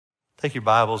Take your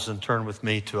Bibles and turn with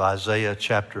me to Isaiah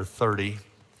chapter 30.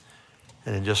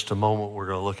 And in just a moment, we're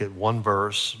going to look at one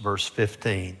verse, verse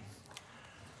 15.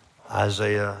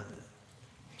 Isaiah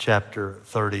chapter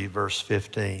 30, verse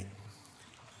 15.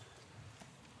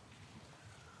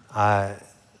 I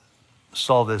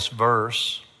saw this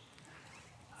verse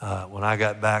when I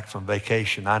got back from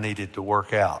vacation. I needed to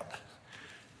work out.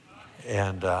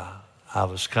 And I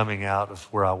was coming out of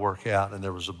where I work out, and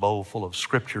there was a bowl full of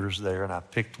scriptures there, and I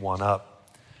picked one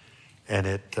up, and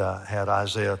it had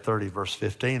Isaiah 30, verse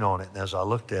 15 on it. And as I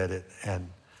looked at it, and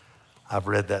I've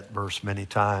read that verse many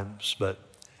times, but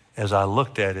as I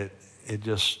looked at it, it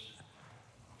just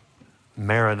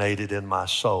marinated in my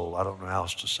soul. I don't know how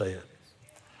else to say it.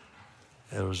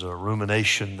 There was a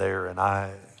rumination there, and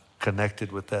I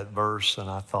connected with that verse, and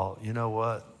I thought, you know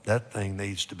what? That thing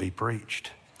needs to be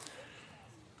preached.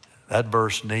 That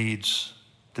verse needs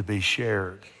to be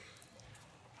shared.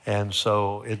 And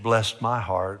so it blessed my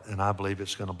heart, and I believe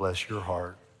it's going to bless your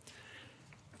heart.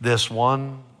 This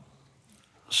one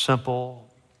simple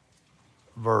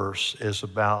verse is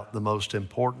about the most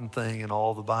important thing in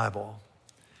all the Bible.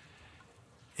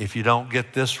 If you don't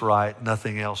get this right,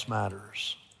 nothing else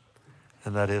matters,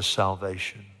 and that is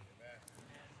salvation.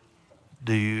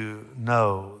 Do you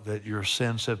know that your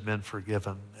sins have been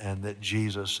forgiven and that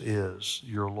Jesus is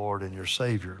your Lord and your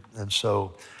Savior? And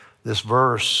so this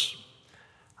verse,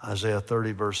 Isaiah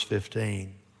 30, verse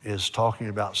 15, is talking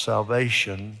about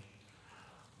salvation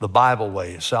the Bible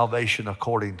way, salvation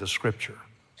according to Scripture.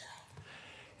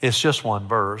 It's just one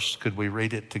verse. Could we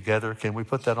read it together? Can we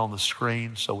put that on the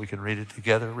screen so we can read it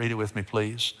together? Read it with me,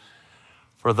 please.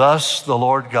 For thus the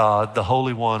Lord God, the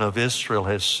Holy One of Israel,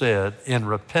 has said, in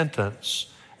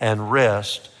repentance and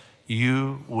rest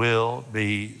you will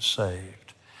be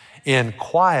saved. In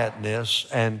quietness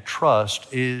and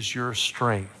trust is your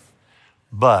strength,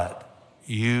 but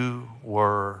you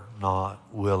were not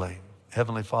willing.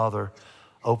 Heavenly Father,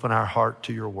 open our heart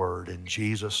to your word in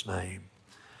Jesus' name.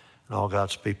 And all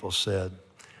God's people said,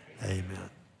 amen.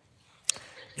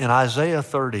 In Isaiah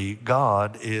 30,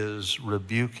 God is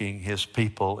rebuking his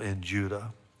people in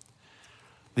Judah.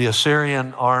 The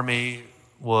Assyrian army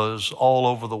was all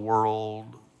over the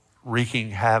world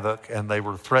wreaking havoc, and they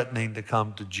were threatening to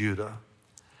come to Judah.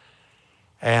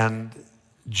 And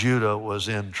Judah was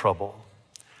in trouble.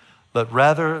 But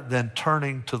rather than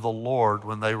turning to the Lord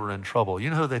when they were in trouble, you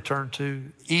know who they turned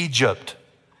to? Egypt.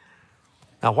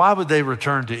 Now, why would they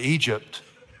return to Egypt?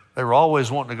 They were always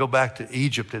wanting to go back to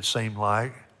Egypt, it seemed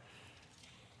like.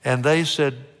 And they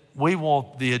said, we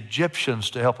want the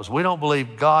Egyptians to help us. We don't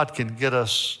believe God can get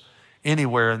us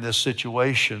anywhere in this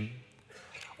situation.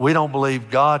 We don't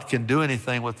believe God can do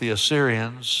anything with the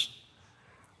Assyrians.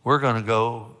 We're going to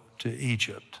go to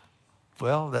Egypt.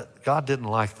 Well, God didn't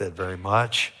like that very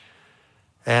much.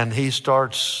 And he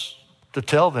starts to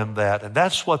tell them that. And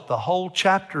that's what the whole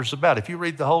chapter is about. If you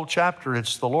read the whole chapter,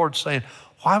 it's the Lord saying,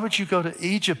 why would you go to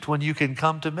Egypt when you can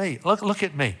come to me? Look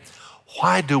at me.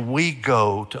 Why do we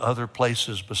go to other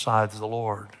places besides the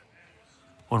Lord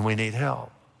when we need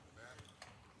help?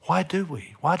 Why do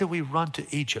we? Why do we run to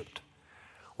Egypt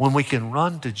when we can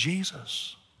run to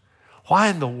Jesus? Why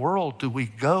in the world do we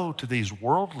go to these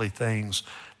worldly things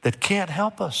that can't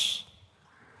help us?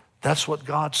 That's what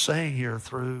God's saying here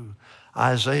through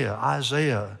Isaiah.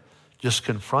 Isaiah just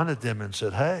confronted them and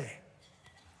said, hey,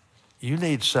 you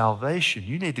need salvation.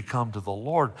 You need to come to the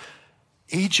Lord.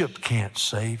 Egypt can't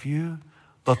save you,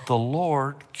 but the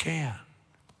Lord can.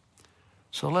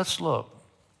 So let's look.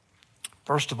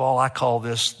 First of all, I call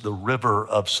this the river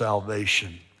of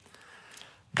salvation.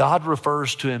 God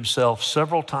refers to himself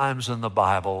several times in the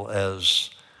Bible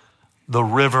as the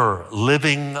river,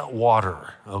 living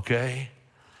water, okay?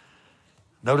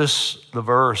 Notice the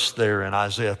verse there in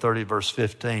Isaiah 30, verse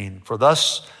 15. For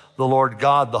thus the Lord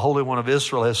God, the Holy One of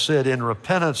Israel, has said, in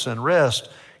repentance and rest,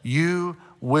 you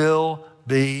will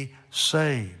be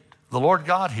saved. The Lord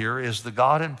God here is the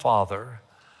God and Father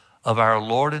of our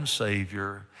Lord and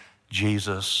Savior,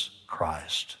 Jesus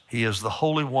Christ. He is the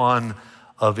Holy One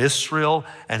of Israel,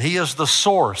 and he is the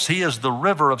source. He is the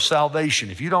river of salvation.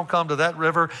 If you don't come to that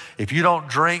river, if you don't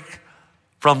drink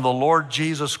from the Lord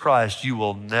Jesus Christ, you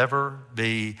will never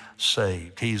be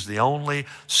saved. He's the only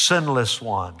sinless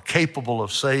one capable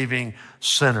of saving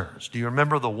sinners. Do you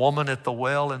remember the woman at the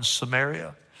well in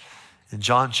Samaria? In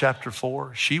John chapter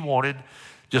 4, she wanted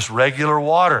just regular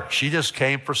water. She just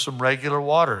came for some regular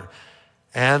water.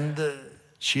 And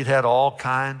she'd had all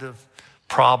kind of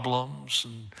problems.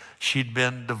 And she'd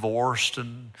been divorced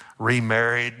and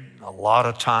remarried a lot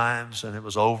of times. And it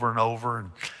was over and over.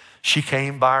 And she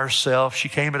came by herself. She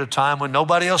came at a time when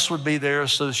nobody else would be there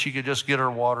so she could just get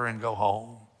her water and go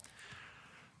home.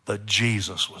 But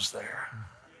Jesus was there.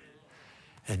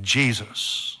 And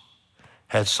Jesus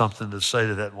had something to say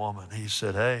to that woman. He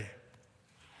said, hey,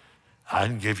 I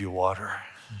can give you water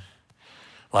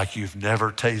like you've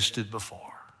never tasted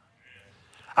before.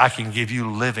 I can give you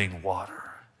living water.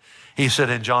 He said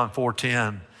in John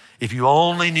 4:10, if you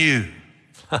only knew,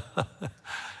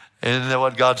 isn't that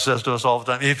what God says to us all the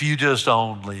time? If you just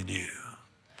only knew.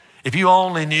 If you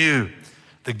only knew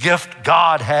the gift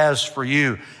God has for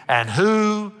you and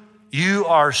who you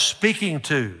are speaking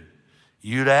to,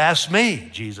 you'd ask me,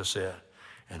 Jesus said,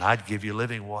 and I'd give you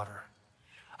living water.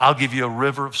 I'll give you a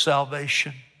river of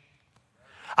salvation.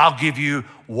 I'll give you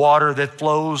water that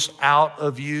flows out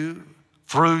of you,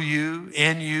 through you,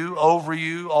 in you, over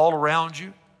you, all around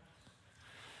you.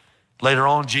 Later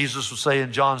on, Jesus will say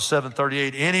in John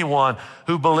 7:38, anyone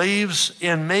who believes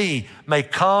in me may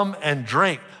come and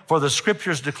drink, for the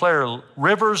scriptures declare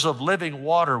rivers of living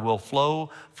water will flow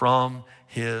from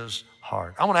his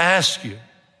heart. I want to ask you,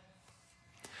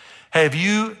 have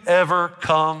you ever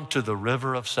come to the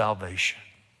river of salvation?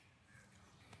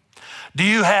 Do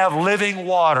you have living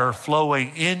water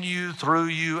flowing in you, through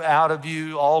you, out of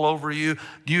you, all over you?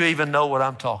 Do you even know what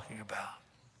I'm talking about?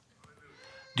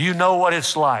 Do you know what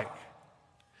it's like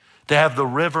to have the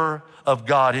river of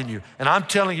God in you? And I'm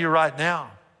telling you right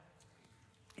now,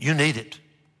 you need it.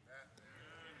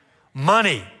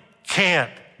 Money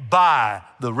can't buy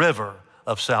the river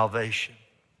of salvation.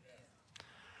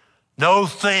 No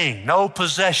thing, no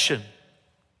possession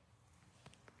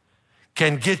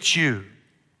can get you,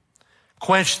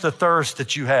 quench the thirst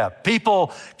that you have.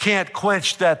 People can't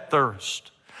quench that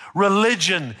thirst.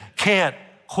 Religion can't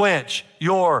quench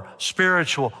your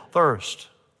spiritual thirst.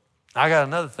 I got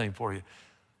another thing for you.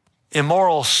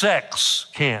 Immoral sex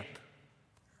can't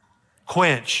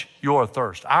quench your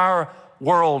thirst. Our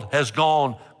world has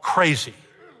gone crazy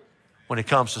when it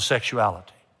comes to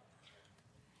sexuality.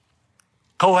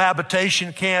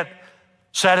 Cohabitation can't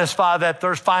satisfy that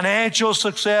thirst. Financial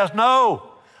success, no.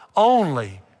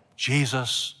 Only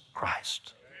Jesus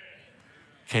Christ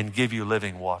can give you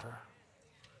living water.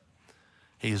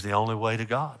 He's the only way to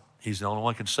God. He's the only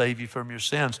one who can save you from your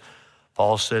sins.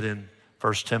 Paul said in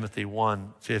 1 Timothy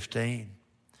 1:15,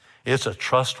 it's a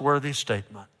trustworthy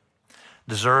statement,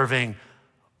 deserving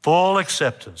full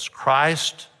acceptance.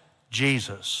 Christ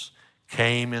Jesus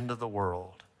came into the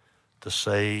world to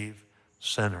save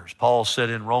sinners. Paul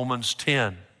said in Romans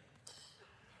 10,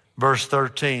 verse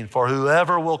 13, for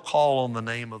whoever will call on the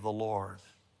name of the Lord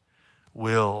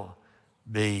will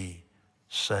be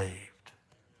saved.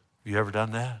 Have you ever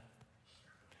done that?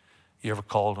 You ever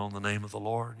called on the name of the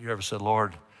Lord? You ever said,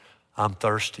 Lord, I'm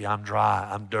thirsty, I'm dry,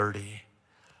 I'm dirty,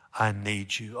 I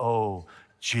need you. Oh,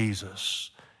 Jesus,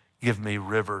 give me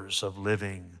rivers of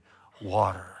living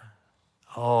water.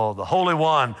 Oh, the Holy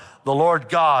One, the Lord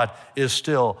God, is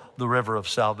still the river of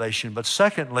salvation. But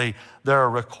secondly, there are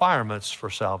requirements for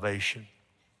salvation.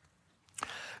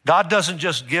 God doesn't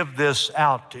just give this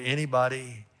out to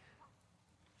anybody.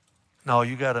 No,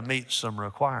 you got to meet some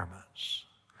requirements.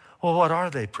 Well, what are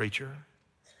they, preacher?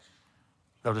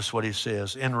 Notice what he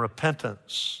says. In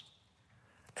repentance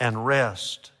and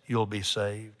rest, you'll be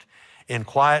saved. In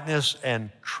quietness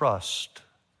and trust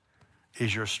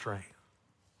is your strength.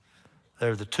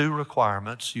 They're the two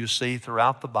requirements you see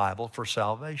throughout the Bible for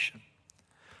salvation.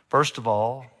 First of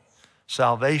all,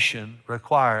 salvation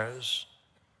requires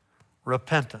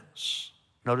repentance.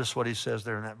 Notice what he says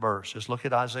there in that verse. Just look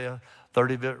at Isaiah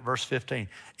 30, verse 15.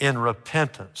 In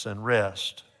repentance and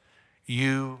rest,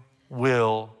 you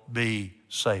will be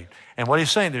saved. And what he's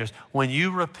saying there is, when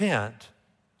you repent,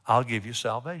 I'll give you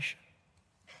salvation.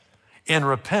 In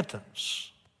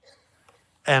repentance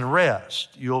and rest,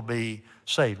 you'll be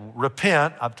saved.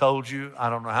 Repent, I've told you, I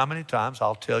don't know how many times,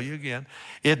 I'll tell you again,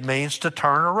 it means to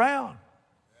turn around.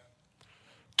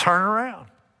 Turn around.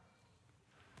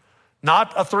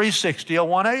 Not a 360, a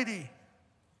 180.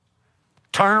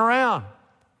 Turn around.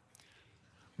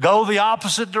 Go the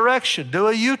opposite direction. Do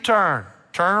a U-turn.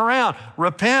 Turn around.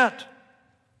 Repent.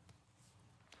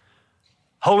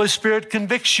 Holy Spirit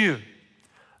convicts you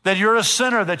that you're a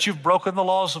sinner, that you've broken the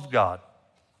laws of God.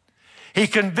 He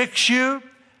convicts you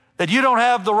that you don't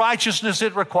have the righteousness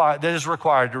that is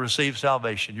required to receive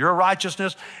salvation. Your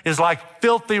righteousness is like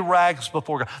filthy rags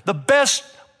before God. The best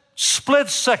split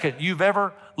second you've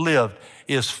ever lived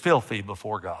is filthy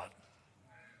before God.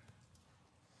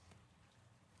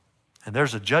 And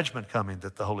there's a judgment coming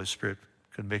that the Holy Spirit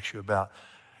convicts you about.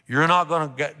 You're not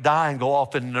going to die and go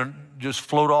off and just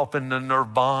float off into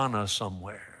nirvana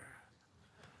somewhere.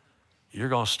 You're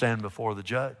going to stand before the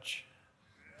judge.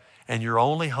 And your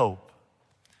only hope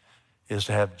is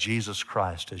to have Jesus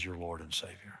Christ as your Lord and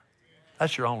Savior.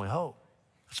 That's your only hope.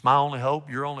 It's my only hope,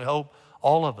 your only hope,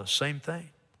 all of us, same thing.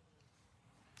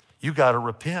 You got to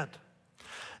repent.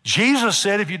 Jesus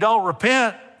said if you don't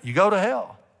repent, you go to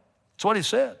hell. That's what he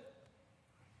said.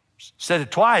 He said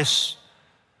it twice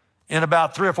in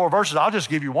about 3 or 4 verses. I'll just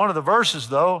give you one of the verses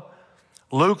though.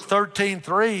 Luke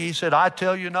 13:3, he said, I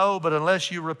tell you no, but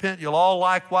unless you repent, you'll all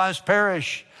likewise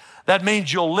perish. That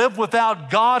means you'll live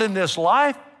without God in this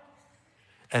life.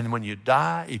 And when you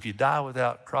die, if you die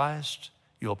without Christ,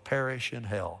 you'll perish in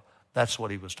hell. That's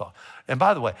what he was talking. And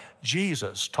by the way,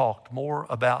 Jesus talked more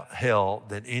about hell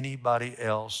than anybody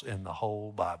else in the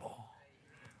whole Bible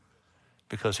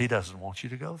because he doesn't want you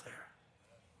to go there.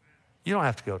 You don't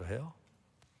have to go to hell.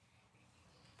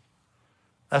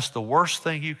 That's the worst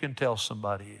thing you can tell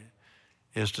somebody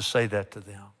is to say that to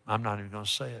them. I'm not even going to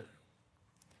say it.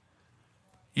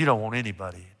 You don't want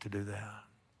anybody to do that.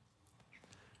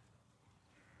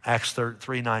 Acts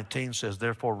 3:19 says,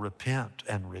 therefore repent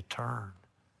and return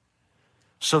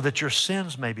so that your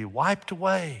sins may be wiped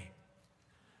away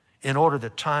in order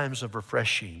that times of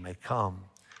refreshing may come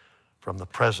from the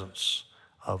presence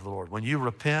of the Lord. When you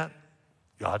repent,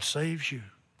 God saves you.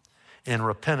 In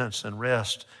repentance and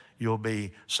rest, you'll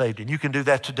be saved. And you can do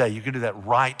that today. You can do that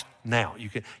right now. You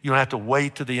don't have to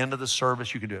wait to the end of the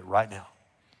service. You can do it right now.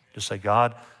 Just say,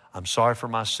 God, I'm sorry for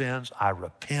my sins. I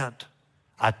repent.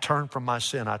 I turn from my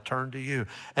sin. I turn to you.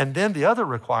 And then the other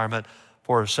requirement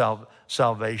for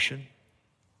salvation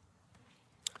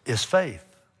is faith.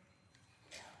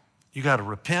 You got to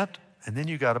repent, and then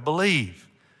you got to believe.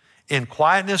 In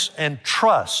quietness and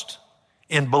trust,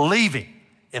 in believing,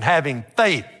 in having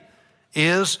faith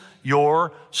is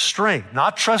your strength.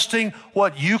 Not trusting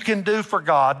what you can do for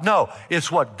God. No,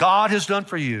 it's what God has done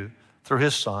for you through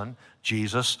his Son,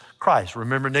 Jesus Christ.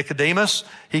 Remember Nicodemus?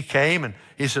 He came and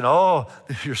he said, oh,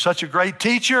 you're such a great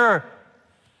teacher.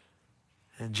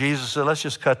 And Jesus said, let's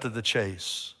just cut to the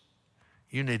chase.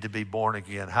 You need to be born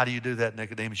again. How do you do that,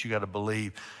 Nicodemus? You got to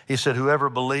believe. He said, whoever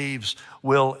believes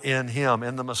will in him,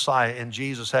 in the Messiah, in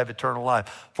Jesus, have eternal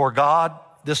life. For God,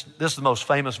 this is the most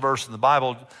famous verse in the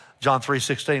Bible, John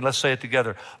 3:16. Let's say it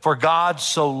together. For God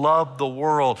so loved the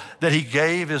world that he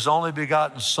gave his only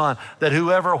begotten Son, that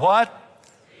whoever what?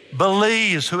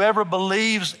 Believes. Whoever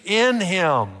believes in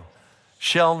him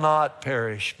shall not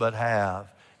perish, but have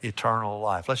eternal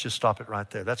life. Let's just stop it right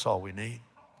there. That's all we need.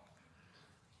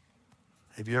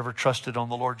 Have you ever trusted on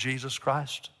the Lord Jesus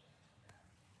Christ?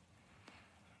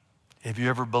 Have you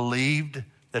ever believed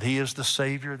that he is the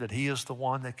Savior, that he is the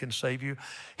one that can save you?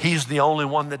 He's the only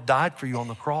one that died for you on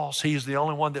the cross. He's the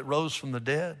only one that rose from the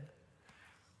dead.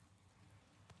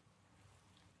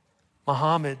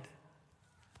 Muhammad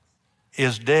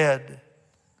is dead.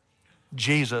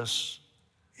 Jesus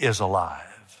is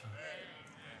alive.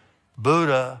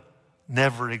 Buddha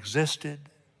never existed.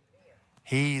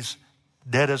 He's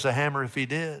dead as a hammer if he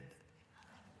did.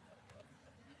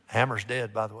 Hammer's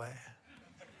dead, by the way.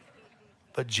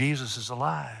 But Jesus is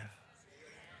alive.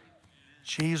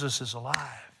 Jesus is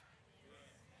alive.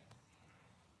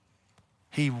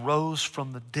 He rose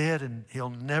from the dead and he'll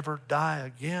never die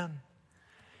again.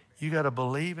 You got to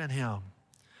believe in him.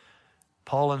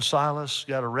 Paul and Silas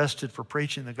got arrested for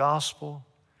preaching the gospel.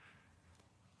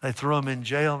 They threw them in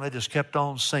jail and they just kept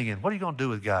on singing. What are you going to do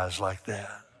with guys like that?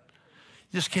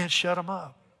 You just can't shut them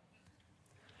up.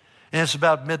 And it's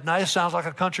about midnight. It sounds like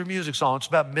a country music song. It's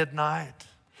about midnight.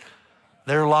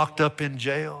 They're locked up in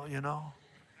jail, you know.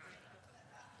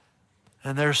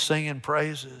 And they're singing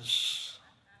praises.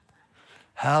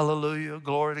 Hallelujah,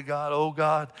 glory to God. Oh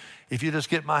God, if you just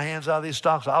get my hands out of these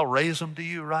stocks, I'll raise them to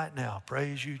you right now.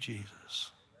 Praise you,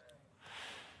 Jesus.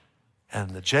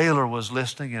 And the jailer was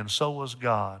listening, and so was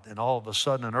God. And all of a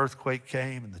sudden an earthquake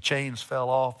came, and the chains fell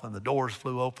off, and the doors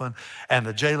flew open, and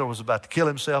the jailer was about to kill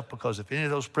himself, because if any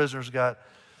of those prisoners got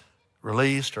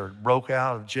released or broke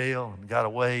out of jail and got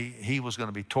away, he was going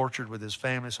to be tortured with his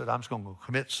family. He said, I'm just going to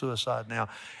commit suicide now.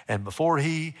 And before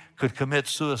he could commit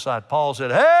suicide, Paul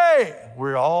said, hey,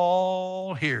 we're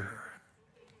all here.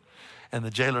 And the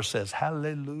jailer says,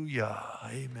 hallelujah,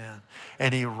 amen.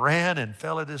 And he ran and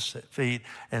fell at his feet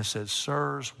and said,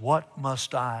 sirs, what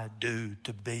must I do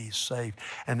to be saved?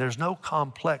 And there's no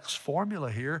complex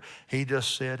formula here. He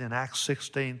just said in Acts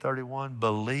 16:31,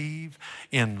 believe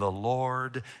in the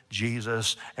Lord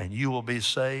Jesus and you will be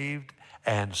saved,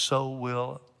 and so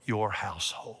will your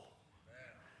household.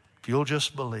 If you'll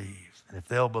just believe And if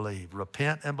they'll believe,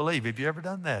 repent and believe. Have you ever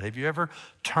done that? Have you ever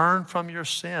turned from your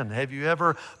sin? Have you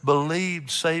ever believed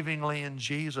savingly in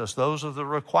Jesus? Those are the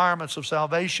requirements of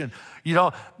salvation. You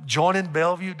know, joining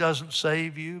Bellevue doesn't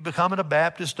save you. Becoming a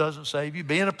Baptist doesn't save you.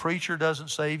 Being a preacher doesn't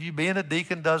save you. Being a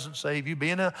deacon doesn't save you.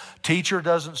 Being a teacher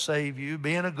doesn't save you.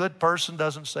 Being a good person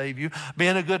doesn't save you.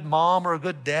 Being a good mom or a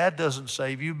good dad doesn't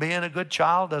save you. Being a good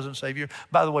child doesn't save you.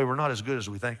 By the way, we're not as good as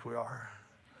we think we are.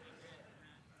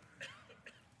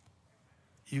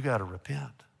 You got to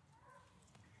repent.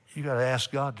 You got to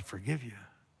ask God to forgive you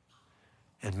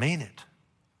and mean it.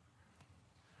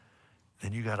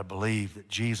 Then you got to believe that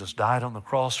Jesus died on the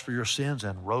cross for your sins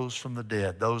and rose from the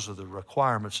dead. Those are the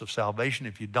requirements of salvation.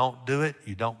 If you don't do it,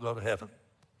 you don't go to heaven.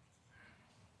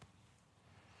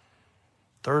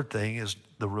 Third thing is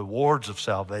the rewards of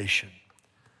salvation.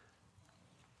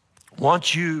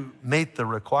 Once you meet the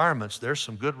requirements, there's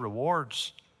some good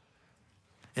rewards.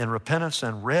 In repentance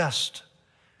and rest,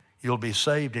 you'll be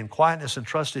saved. In quietness and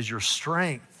trust is your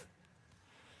strength.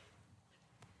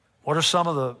 What are some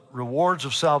of the rewards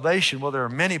of salvation? Well, there are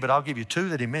many, but I'll give you two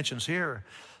that he mentions here.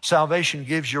 Salvation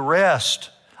gives you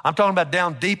rest. I'm talking about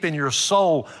down deep in your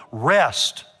soul,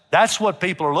 rest. That's what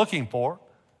people are looking for.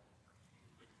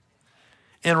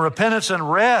 In repentance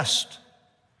and rest,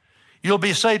 you'll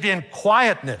be saved in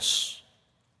quietness.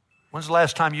 When's the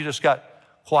last time you just got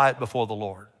quiet before the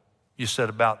Lord? You said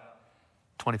about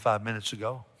 25 minutes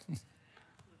ago.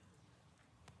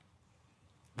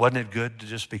 Wasn't it good to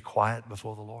just be quiet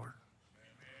before the Lord?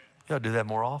 You ought to do that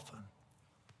more often.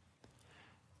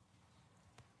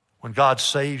 When God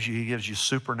saves you, he gives you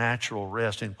supernatural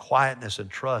rest. In quietness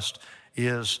and trust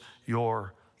is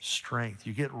your strength.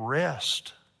 You get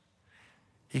rest.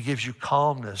 He gives you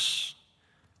calmness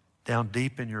down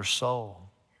deep in your soul.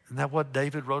 Isn't that what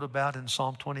David wrote about in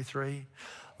Psalm 23?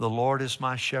 The Lord is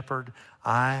my shepherd,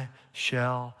 I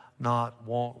shall not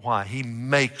want. Why? He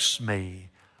makes me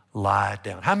lie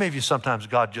down. How many of you sometimes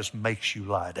God just makes you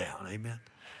lie down? Amen.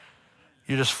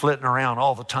 You're just flitting around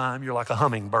all the time. You're like a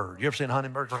hummingbird. You ever seen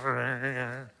hummingbirds?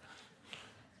 I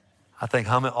think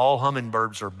all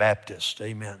hummingbirds are Baptist.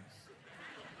 Amen.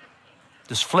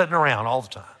 Just flitting around all the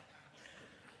time.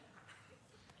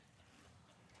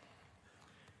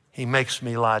 He makes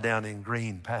me lie down in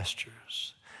green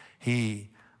pastures. He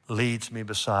leads me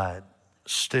beside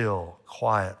still,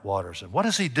 quiet waters. And what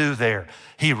does he do there?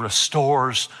 He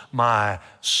restores my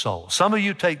soul. Some of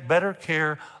you take better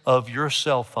care of your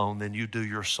cell phone than you do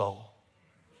your soul.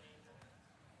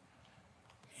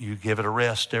 You give it a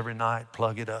rest every night,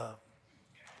 plug it up.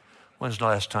 When's the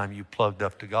last time you plugged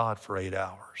up to God for 8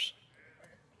 hours?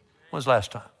 When's the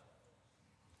last time?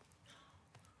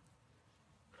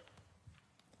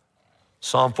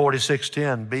 Psalm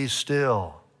 46:10, be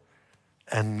still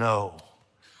and know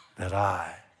that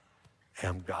I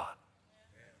am God.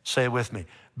 Say it with me.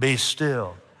 Be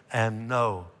still and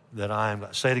know that I am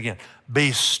God. Say it again.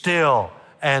 Be still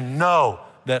and know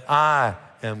that I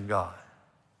am God.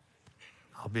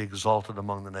 I'll be exalted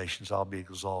among the nations. I'll be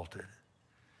exalted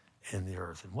in the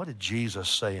earth. And what did Jesus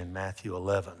say in Matthew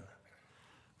 11?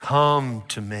 Come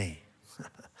to me.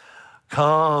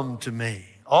 Come to me.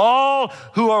 All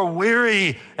who are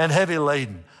weary and heavy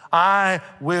laden, I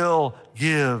will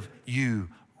give you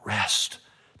rest.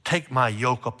 Take my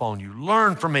yoke upon you.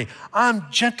 Learn from me. I'm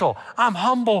gentle. I'm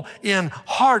humble in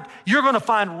heart. You're going to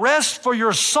find rest for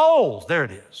your souls. There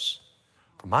it is.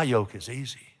 For my yoke is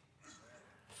easy.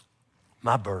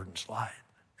 My burden's light.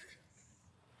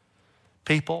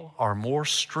 People are more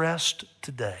stressed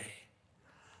today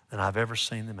than I've ever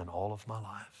seen them in all of my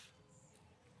life.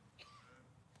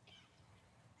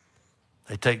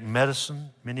 They take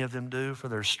medicine, many of them do, for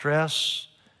their stress.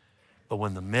 But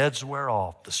when the meds wear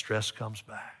off, the stress comes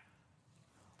back.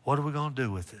 What are we going to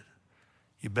do with it?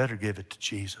 You better give it to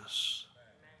Jesus.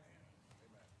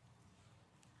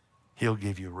 He'll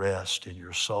give you rest in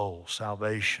your soul,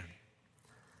 salvation.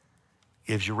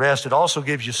 Gives you rest. It also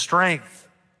gives you strength.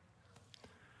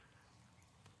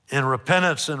 In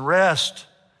repentance and rest,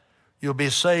 you'll be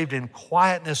saved. In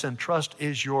quietness and trust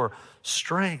is your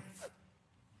strength.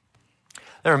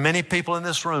 There are many people in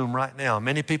this room right now,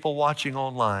 many people watching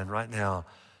online right now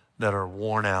that are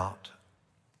worn out.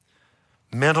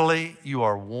 Mentally, you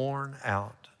are worn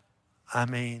out. I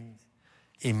mean,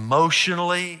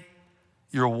 emotionally,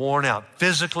 you're worn out.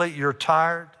 Physically, you're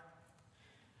tired.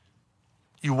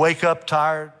 You wake up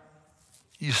tired.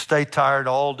 You stay tired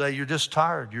all day. You're just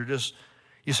tired.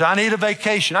 You say, I need a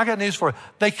vacation. I got news for you.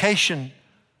 Vacation,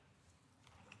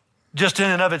 just in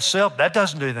and of itself, that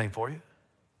doesn't do anything for you.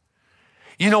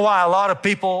 You know why a lot of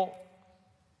people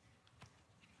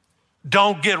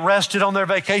don't get rested on their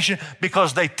vacation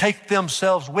because they take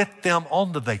themselves with them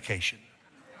on the vacation.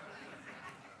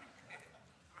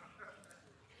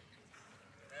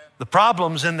 The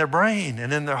problem's in their brain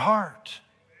and in their heart.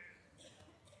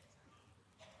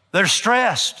 They're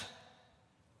stressed.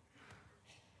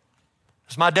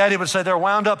 As my daddy would say, they're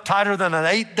wound up tighter than an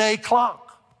 8-day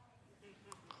clock.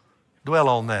 Dwell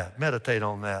on that. Meditate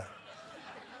on that.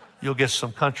 You'll get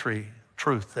some country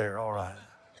truth there, all right.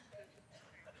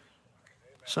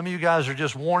 Some of you guys are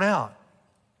just worn out.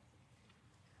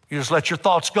 You just let your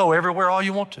thoughts go everywhere all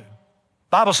you want to. The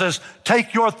Bible says,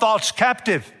 take your thoughts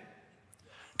captive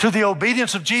to the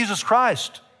obedience of Jesus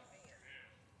Christ.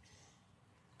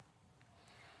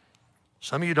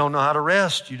 Some of you don't know how to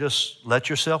rest. You just let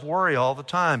yourself worry all the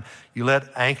time. You let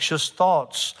anxious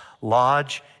thoughts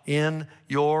lodge in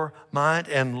your mind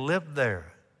and live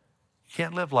there. You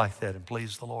can't live like that and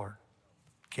please the Lord.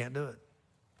 Can't do it.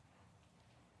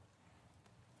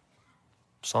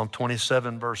 Psalm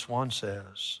 27 verse 1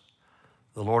 says,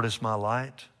 the Lord is my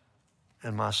light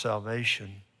and my salvation.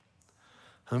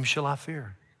 Whom shall I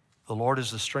fear? The Lord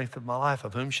is the strength of my life.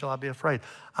 Of whom shall I be afraid?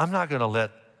 I'm not going to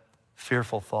let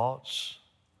fearful thoughts.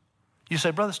 You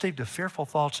say, Brother Steve, do fearful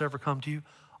thoughts ever come to you?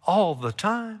 All the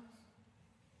time.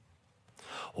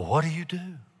 Well, what do you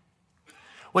do?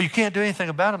 Well, you can't do anything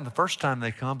about them the first time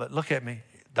they come, but look at me.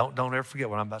 Don't ever forget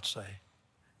what I'm about to say.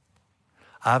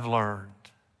 I've learned.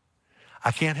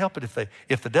 I can't help it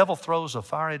if the devil throws a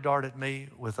fiery dart at me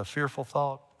with a fearful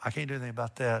thought, I can't do anything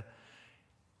about that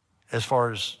as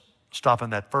far as stopping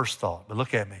that first thought. But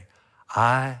look at me.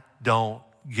 I don't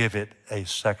give it a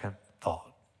second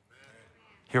thought.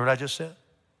 Hear what I just said?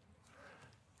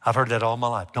 I've heard that all my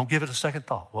life. Don't give it a second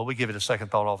thought. Well, we give it a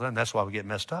second thought all the time. That's why we get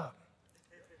messed up.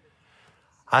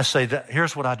 I say that,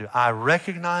 here's what I do. I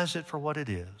recognize it for what it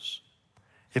is.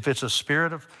 If it's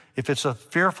a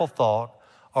fearful thought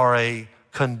or a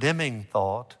condemning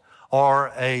thought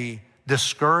or a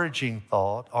discouraging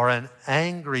thought or an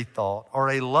angry thought or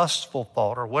a lustful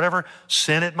thought or whatever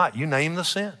sin it might, you name the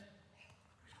sin.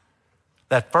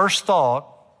 That first thought,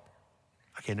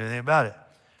 I can't do anything about it,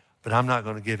 but I'm not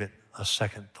going to give it a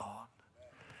second thought.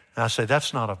 And I say,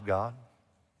 that's not of God.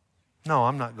 No,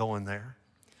 I'm not going there.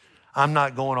 I'm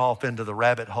not going off into the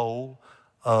rabbit hole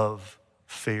of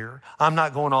fear. I'm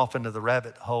not going off into the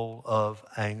rabbit hole of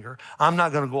anger. I'm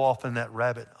not going to go off in that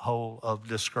rabbit hole of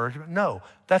discouragement. No,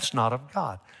 that's not of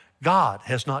God. God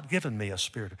has not given me a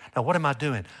spirit. Now, what am I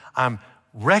doing? I'm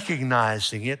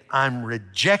recognizing it, I'm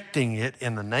rejecting it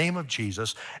in the name of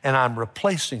Jesus, and I'm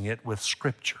replacing it with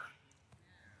Scripture.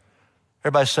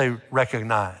 Everybody say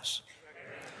recognize.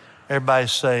 Everybody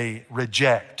say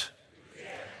reject.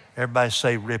 Everybody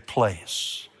say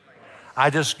replace. I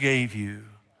just gave you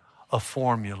a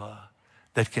formula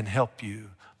that can help you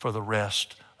for the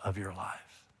rest of your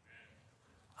life.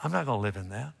 I'm not going to live in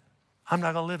that. I'm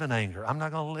not going to live in anger. I'm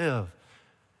not going to live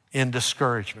in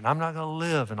discouragement. I'm not going to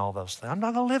live in all those things. I'm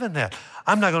not going to live in that.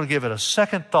 I'm not going to give it a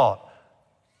second thought.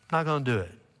 I'm not going to do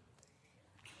it.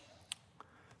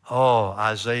 Oh,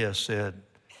 Isaiah said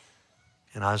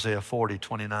in Isaiah 40,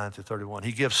 29 through 31,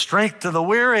 he gives strength to the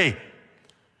weary.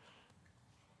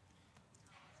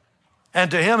 And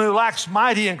to him who lacks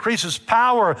might, he increases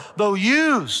power. Though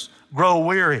youths grow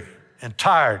weary and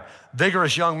tired,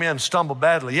 vigorous young men stumble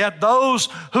badly. Yet those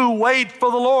who wait for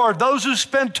the Lord, those who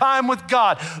spend time with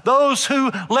God, those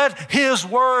who let His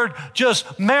word just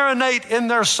marinate in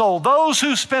their soul, those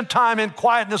who spend time in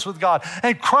quietness with God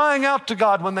and crying out to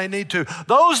God when they need to,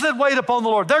 those that wait upon the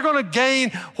Lord, they're going to gain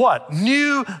what?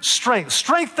 New strength.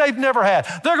 Strength they've never had.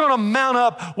 They're going to mount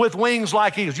up with wings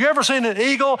like eagles. You ever seen an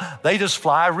eagle? They just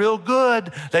fly real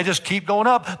good. They just keep going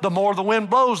up. The more the wind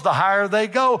blows, the higher they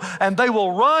go. And they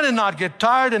will run and not get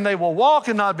tired, and they will walk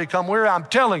and not become weary. I'm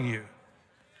telling you,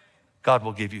 God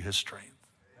will give you His strength.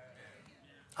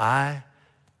 I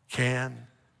can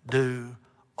do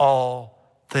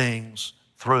all things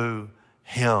through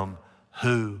Him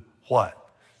who, what?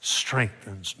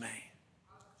 Strengthens me.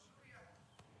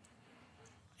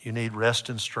 You need rest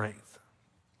and strength.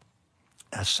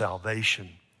 That's salvation.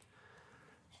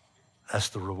 That's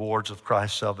the rewards of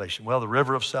Christ's salvation. Well, the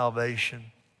river of salvation,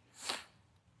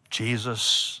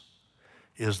 Jesus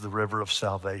is the river of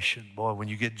salvation. Boy, when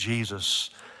you get Jesus,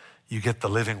 you get the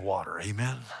living water.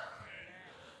 Amen?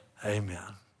 Amen.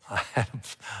 I had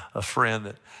a friend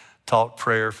that taught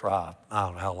prayer for, I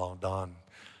don't know how long Don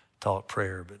taught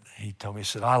prayer, but he told me, he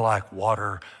said, I like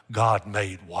water. God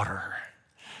made water.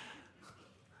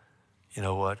 You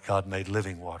know what? God made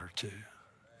living water too.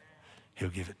 He'll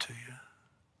give it to you.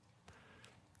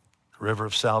 The river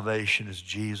of salvation is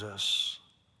Jesus,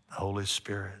 the Holy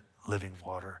Spirit, living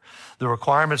water. The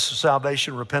requirements of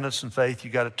salvation, repentance and faith.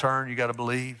 You got to turn, you got to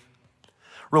believe.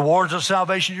 Rewards of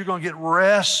salvation, you're going to get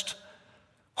rest,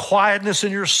 quietness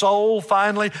in your soul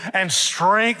finally, and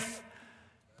strength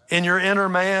in your inner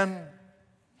man.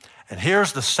 And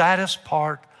here's the saddest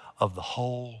part of the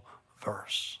whole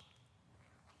verse.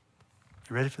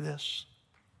 You ready for this?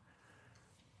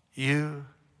 You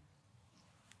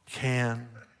can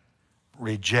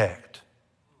reject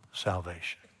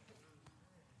salvation.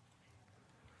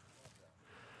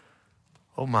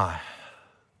 Oh my.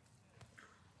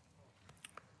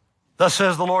 Thus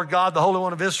says the Lord God, the Holy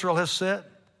One of Israel has said,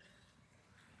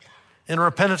 in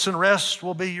repentance and rest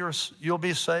you'll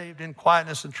be saved. In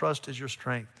quietness and trust is your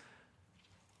strength.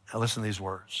 Now listen to these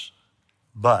words.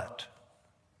 But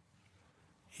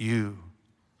you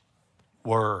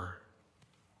were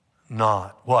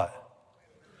not what?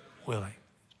 Willing.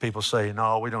 People say,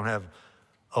 no, we don't have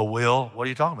a will. What are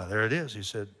you talking about? There it is. He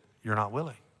said, you're not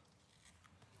willing.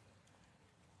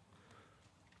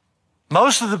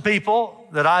 Most of the people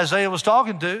that Isaiah was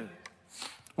talking to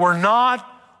were not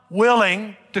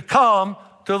willing to come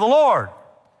to the Lord.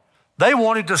 They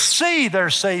wanted to see their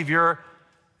Savior,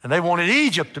 and they wanted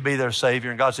Egypt to be their Savior.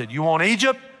 And God said, you want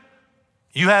Egypt?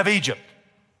 You have Egypt.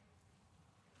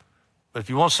 But if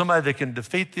you want somebody that can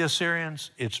defeat the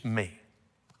Assyrians, it's me.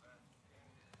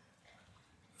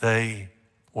 They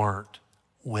weren't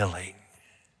willing.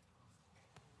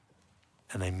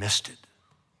 And they missed it.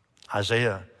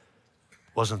 Isaiah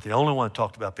wasn't the only one that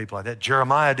talked about people like that.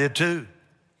 Jeremiah did too.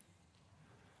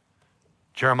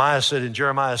 Jeremiah said in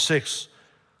Jeremiah 6,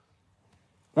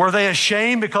 were they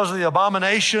ashamed because of the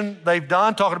abomination they've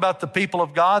done? Talking about the people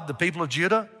of God, the people of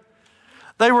Judah.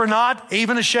 They were not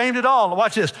even ashamed at all.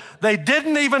 Watch this. They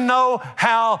didn't even know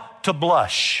how to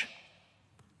blush.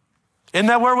 Isn't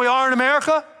that where we are in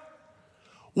America?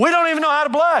 We don't even know how to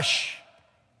blush.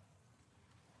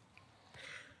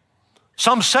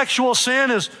 Some sexual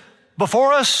sin is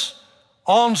before us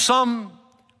on some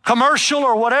commercial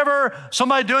or whatever,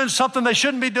 somebody doing something they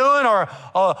shouldn't be doing, or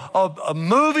a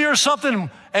movie or something,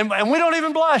 and we don't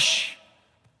even blush.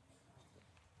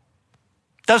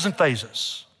 Doesn't faze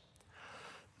us.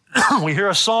 We hear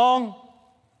a song,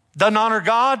 doesn't honor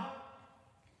God,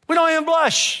 we don't even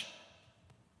blush.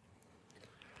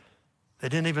 They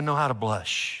didn't even know how to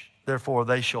blush. Therefore,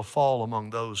 they shall fall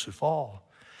among those who fall.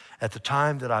 At the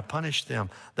time that I punish them,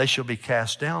 they shall be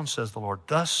cast down, says the Lord.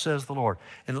 Thus says the Lord.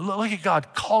 And look at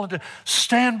God calling to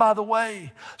stand by the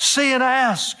way, see and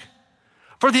ask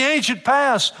for the ancient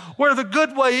paths where the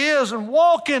good way is, and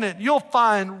walk in it. You'll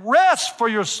find rest for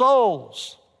your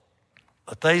souls.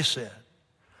 But they said,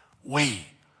 we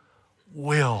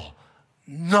will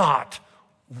not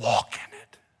walk in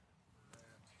it.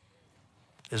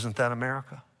 Isn't that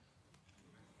America?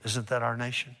 Isn't that our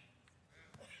nation?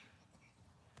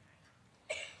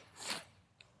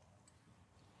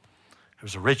 There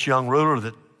was a rich young ruler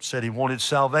that said he wanted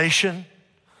salvation.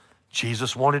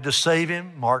 Jesus wanted to save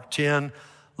him. Mark 10,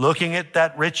 looking at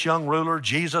that rich young ruler,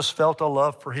 Jesus felt a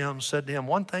love for him, said to him,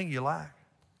 one thing you lack.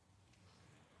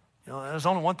 You know, there's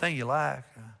only one thing you lack.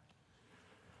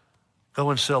 Go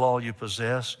and sell all you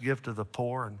possess, give to the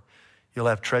poor, and you'll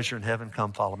have treasure in heaven.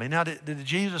 Come follow me. Now, did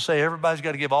Jesus say everybody's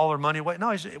got to give all their money away?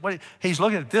 No, he's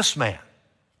looking at this man.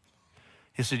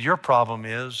 He said, your problem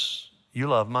is you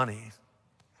love money.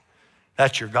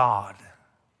 That's your God.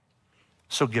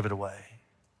 So give it away.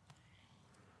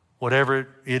 Whatever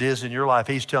it is in your life,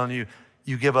 he's telling you,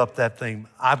 you give up that thing.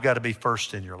 I've got to be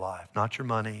first in your life. Not your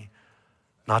money,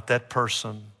 not that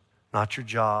person, not your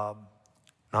job,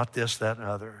 not this, that, and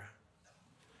other.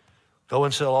 Go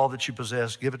and sell all that you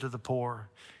possess. Give it to the poor.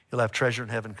 You'll have treasure in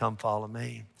heaven. Come follow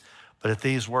me. But at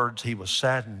these words, he was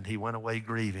saddened. He went away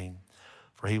grieving,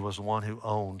 for he was one who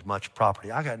owned much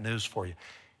property. I got news for you.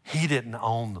 He didn't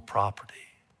own the property.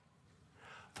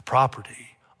 The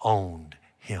property owned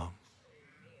him.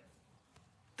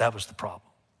 That was the problem.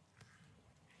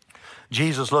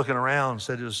 Jesus, looking around,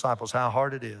 said to his disciples, how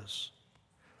hard it is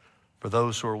for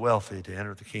those who are wealthy to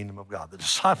enter the kingdom of God. The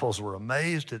disciples were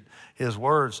amazed at his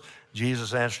words.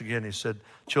 Jesus answered again. He said,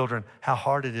 children, how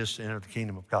hard it is to enter the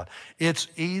kingdom of God. It's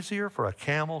easier for a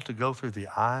camel to go through the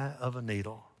eye of a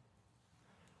needle.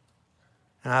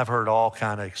 And I've heard all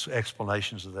kind of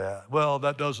explanations of that. Well,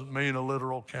 that doesn't mean a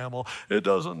literal camel. It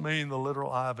doesn't mean the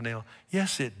literal eye of a needle.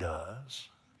 Yes, it does.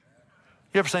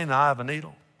 You ever seen the eye of a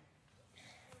needle?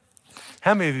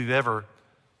 How many of you have ever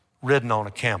ridden on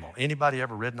a camel? Anybody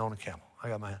ever ridden on a camel? I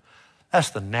got my hand. That's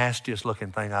the nastiest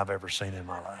looking thing I've ever seen in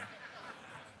my life.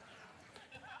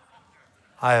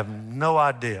 I have no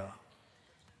idea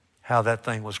how that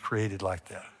thing was created like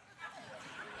that.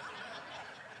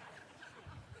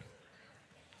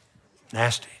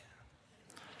 Nasty.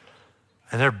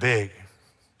 And they're big.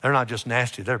 They're not just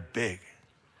nasty, they're big.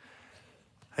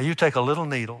 And you take a little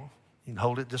needle, you can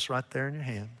hold it just right there in your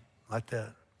hand, like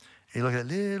that. And you look at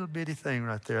that little bitty thing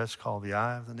right there, that's called the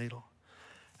eye of the needle.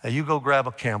 And you go grab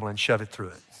a camel and shove it through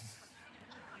it.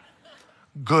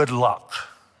 Good luck.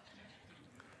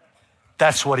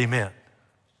 That's what he meant.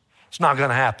 It's not going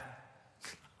to happen.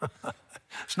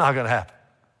 It's not going to happen.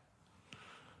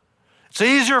 It's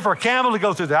easier for a camel to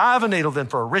go through the eye of a needle than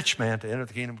for a rich man to enter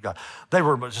the kingdom of God. They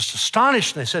were just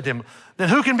astonished. And they said to him, then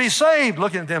who can be saved?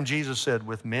 Looking at them, Jesus said,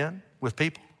 with men, with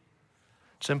people,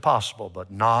 it's impossible,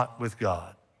 but not with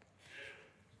God.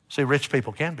 See, rich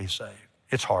people can be saved.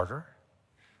 It's harder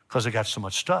because they got so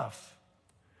much stuff.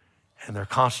 And they're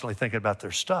constantly thinking about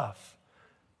their stuff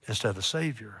instead of the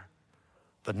Savior.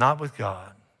 But not with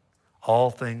God.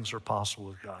 All things are possible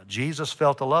with God. Jesus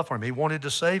felt a love for him. He wanted to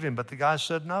save him, but the guy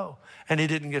said no, and he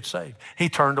didn't get saved. He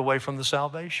turned away from the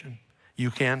salvation.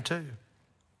 You can too.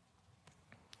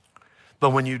 But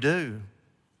when you do,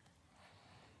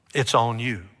 it's on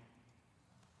you,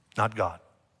 not God.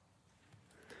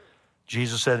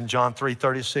 Jesus said in John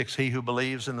 3:36, he who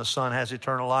believes in the Son has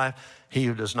eternal life. He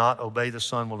who does not obey the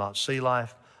Son will not see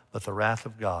life, but the wrath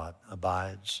of God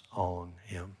abides on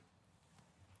him.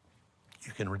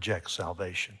 You can reject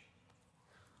salvation.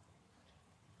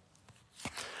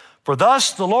 For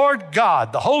thus the Lord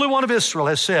God, the Holy One of Israel,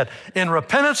 has said, in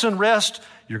repentance and rest,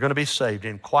 you're going to be saved.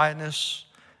 In quietness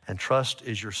and trust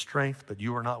is your strength, but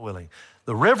you are not willing.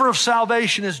 The river of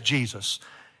salvation is Jesus.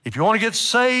 If you want to get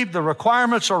saved, the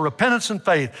requirements are repentance and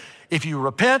faith. If you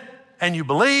repent and you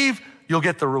believe, you'll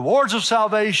get the rewards of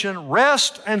salvation,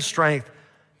 rest and strength.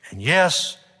 And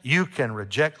yes, you can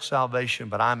reject salvation,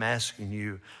 but I'm asking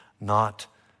you not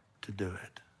to do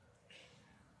it.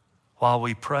 While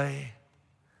we pray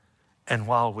and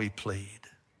while we plead,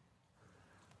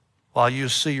 while you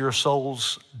see your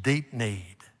soul's deep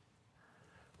need,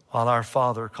 while our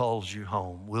Father calls you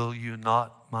home, will you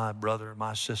not, my brother,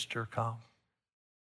 my sister, come?